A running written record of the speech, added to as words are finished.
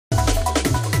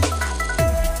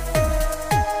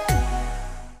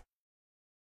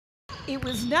It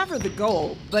was never the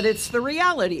goal, but it's the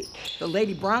reality. The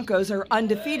Lady Broncos are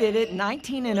undefeated at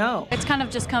 19-0. It's kind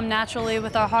of just come naturally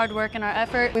with our hard work and our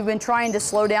effort. We've been trying to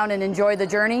slow down and enjoy the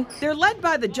journey. They're led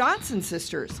by the Johnson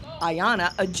sisters.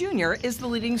 Ayanna, a junior, is the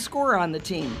leading scorer on the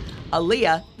team.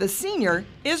 Aaliyah, the senior,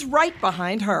 is right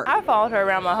behind her. I followed her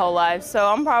around my whole life, so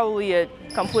I'm probably a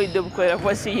complete duplicate of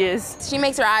what she is. She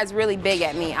makes her eyes really big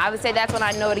at me. I would say that's when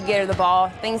I know to get her the ball,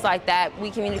 things like that. We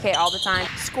communicate all the time.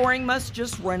 Scoring must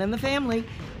just run in the family.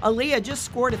 Aaliyah just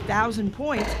scored 1,000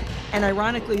 points, and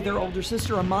ironically, their older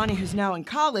sister, Amani, who's now in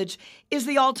college, is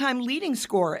the all-time leading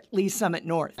scorer at Lee Summit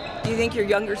North. Do you think your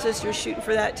younger sister's shooting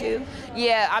for that too?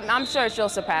 Yeah, I'm sure she'll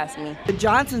surpass me. The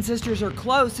Johnson sisters are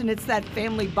close, and it's that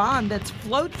family bond that's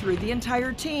flowed through the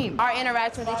entire team. Our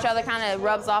interaction with each other kind of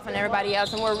rubs off on everybody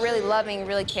else, and we're really loving,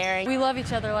 really caring. We love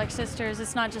each other like sisters.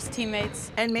 It's not just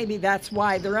teammates. And maybe that's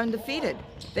why they're undefeated.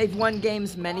 They've won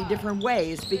games many different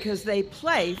ways because they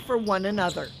play for one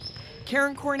another.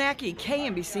 Karen Kornacki,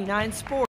 KMBC 9 Sports.